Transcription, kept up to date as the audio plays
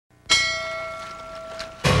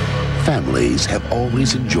families have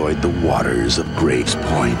always enjoyed the waters of Graves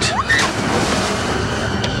Point.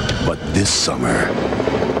 But this summer,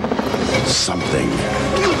 something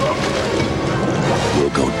will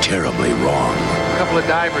go terribly wrong. A couple of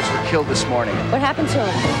divers were killed this morning. What happened to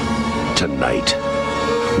them? Tonight,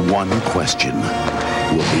 one question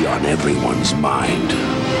will be on everyone's mind.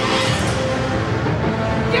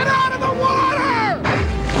 Get out of the water!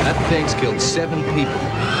 That thing's killed 7 people.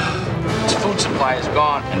 Its food supply is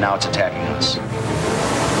gone, and now it's attacking us.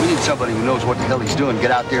 We need somebody who knows what the hell he's doing.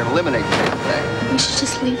 Get out there and eliminate the damn thing. We should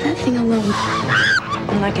just leave that thing alone.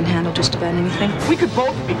 And I can handle just about anything. We could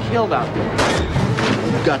both be killed out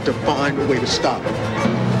there. You've got to find a way to stop it.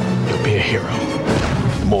 You'll be a hero.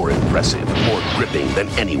 More impressive, more gripping than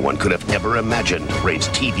anyone could have ever imagined, Rate's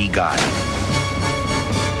TV guide.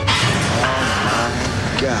 Oh,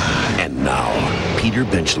 my God. And now, Peter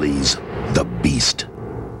Benchley's The Beast.